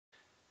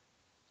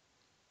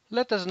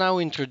Let us now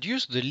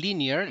introduce the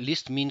linear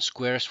least mean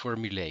squares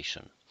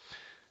formulation.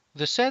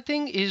 The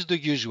setting is the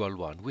usual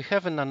one. We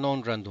have an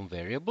unknown random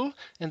variable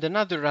and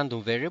another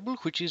random variable,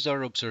 which is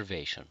our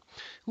observation.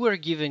 We are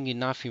given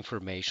enough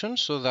information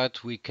so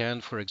that we can,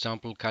 for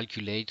example,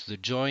 calculate the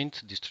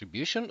joint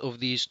distribution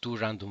of these two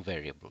random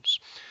variables.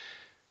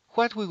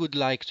 What we would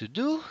like to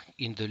do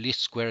in the least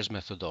squares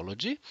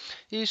methodology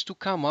is to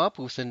come up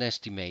with an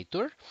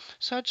estimator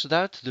such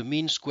that the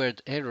mean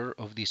squared error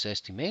of this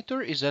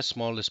estimator is as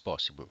small as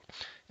possible.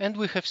 And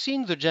we have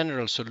seen the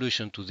general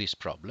solution to this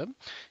problem.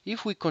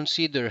 If we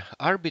consider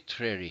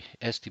arbitrary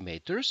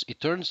estimators,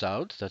 it turns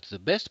out that the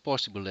best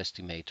possible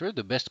estimator,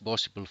 the best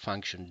possible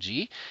function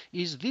g,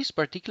 is this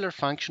particular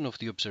function of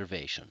the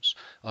observations.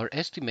 Our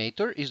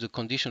estimator is the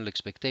conditional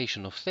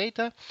expectation of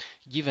theta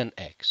given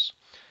x.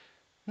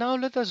 Now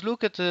let us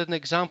look at an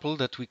example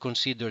that we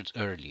considered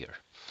earlier.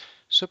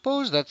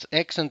 Suppose that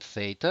x and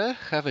theta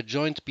have a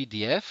joint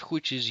PDF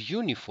which is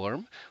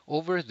uniform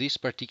over this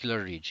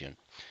particular region.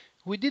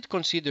 We did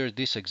consider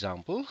this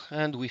example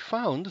and we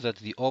found that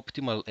the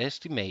optimal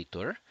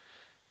estimator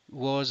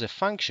was a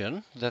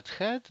function that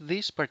had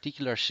this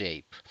particular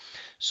shape.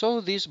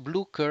 So this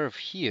blue curve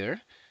here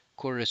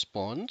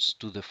corresponds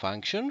to the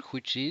function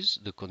which is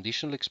the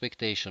conditional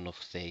expectation of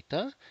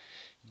theta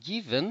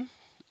given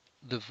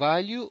the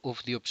value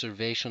of the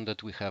observation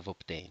that we have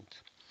obtained.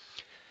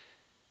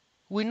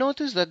 We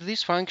notice that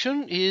this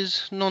function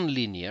is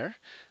nonlinear,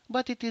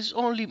 but it is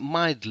only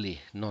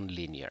mildly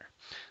nonlinear.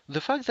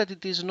 The fact that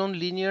it is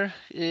nonlinear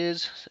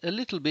is a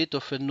little bit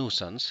of a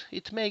nuisance.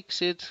 It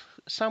makes it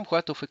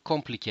somewhat of a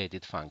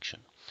complicated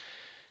function.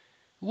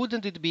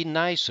 Wouldn't it be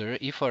nicer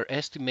if our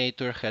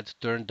estimator had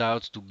turned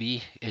out to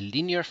be a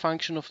linear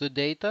function of the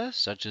data,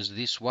 such as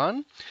this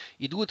one?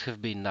 It would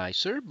have been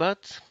nicer,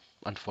 but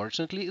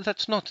unfortunately,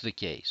 that's not the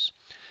case.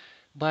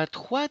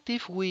 But what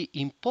if we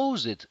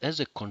impose it as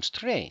a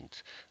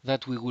constraint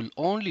that we will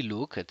only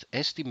look at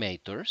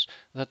estimators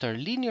that are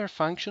linear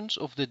functions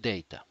of the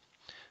data?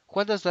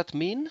 What does that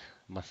mean?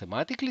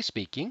 Mathematically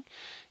speaking,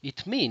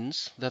 it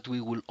means that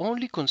we will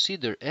only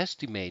consider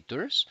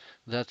estimators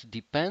that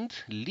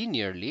depend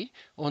linearly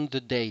on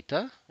the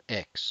data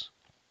x.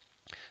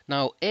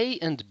 Now, a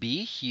and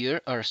b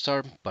here are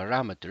some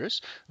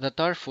parameters that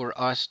are for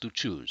us to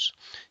choose.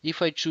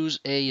 If I choose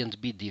a and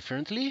b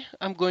differently,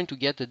 I'm going to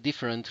get a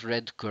different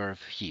red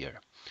curve here.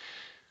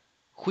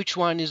 Which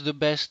one is the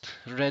best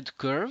red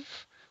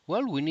curve?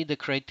 Well, we need a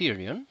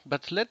criterion,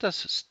 but let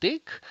us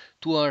stick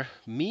to our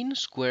mean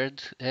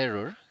squared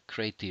error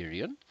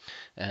criterion.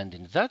 And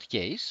in that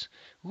case,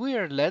 we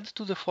are led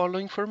to the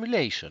following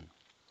formulation.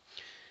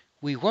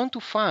 We want to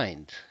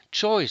find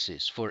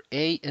choices for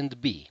a and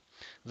b.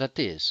 That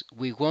is,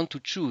 we want to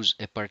choose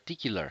a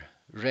particular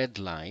red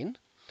line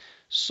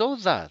so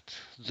that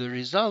the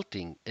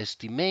resulting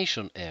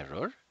estimation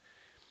error,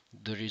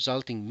 the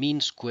resulting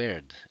mean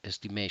squared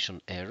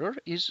estimation error,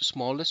 is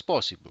small as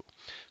possible.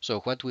 So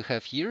what we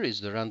have here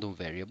is the random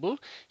variable.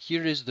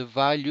 Here is the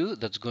value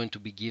that's going to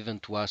be given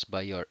to us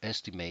by our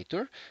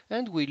estimator,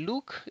 and we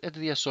look at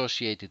the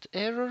associated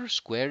error,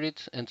 square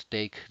it, and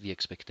take the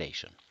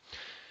expectation.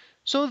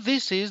 So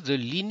this is the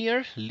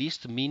linear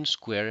least mean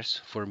squares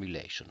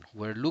formulation.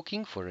 We're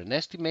looking for an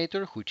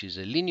estimator which is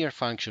a linear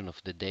function of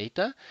the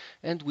data,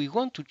 and we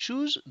want to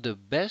choose the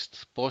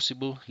best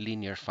possible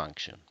linear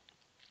function.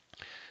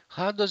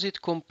 How does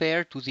it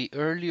compare to the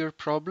earlier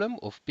problem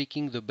of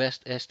picking the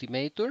best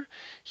estimator?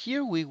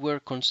 Here we were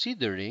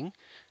considering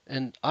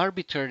an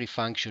arbitrary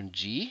function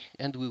g,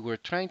 and we were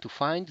trying to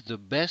find the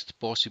best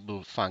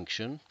possible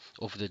function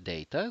of the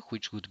data,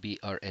 which would be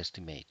our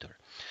estimator.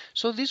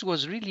 So this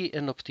was really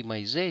an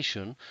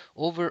optimization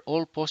over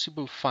all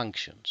possible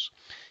functions.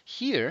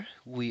 Here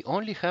we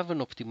only have an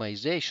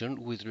optimization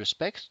with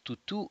respect to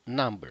two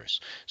numbers.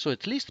 So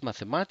at least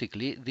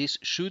mathematically this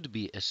should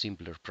be a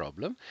simpler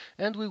problem,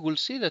 and we will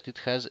see that it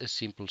has a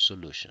simple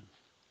solution.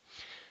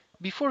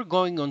 Before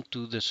going on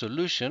to the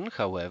solution,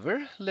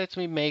 however, let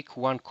me make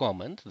one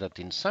comment that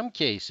in some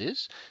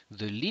cases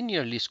the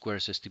linear least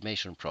squares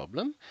estimation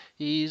problem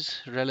is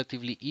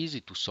relatively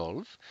easy to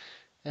solve,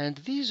 and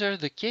these are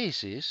the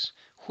cases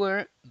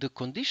where the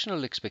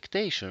conditional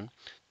expectation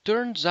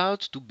turns out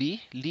to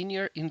be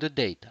linear in the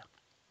data.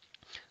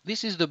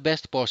 This is the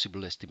best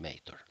possible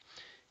estimator.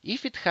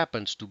 If it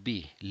happens to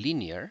be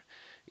linear,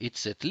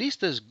 it's at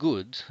least as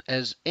good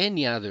as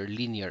any other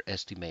linear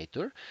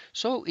estimator,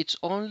 so it's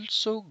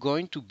also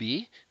going to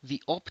be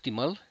the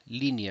optimal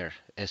linear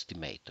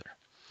estimator.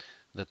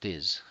 That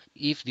is,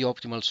 if the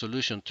optimal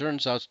solution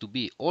turns out to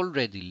be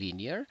already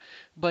linear,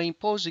 by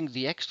imposing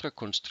the extra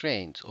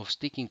constraint of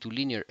sticking to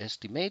linear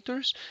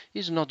estimators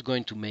is not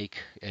going to make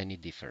any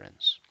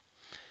difference.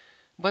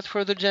 But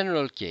for the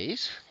general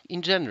case,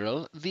 in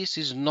general, this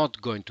is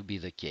not going to be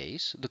the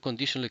case. The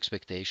conditional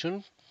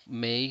expectation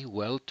may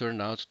well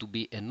turn out to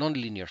be a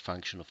nonlinear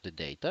function of the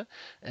data,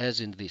 as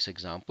in this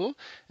example,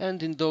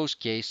 and in those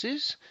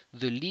cases,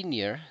 the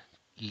linear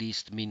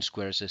least mean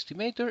squares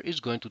estimator is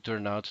going to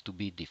turn out to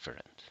be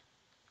different.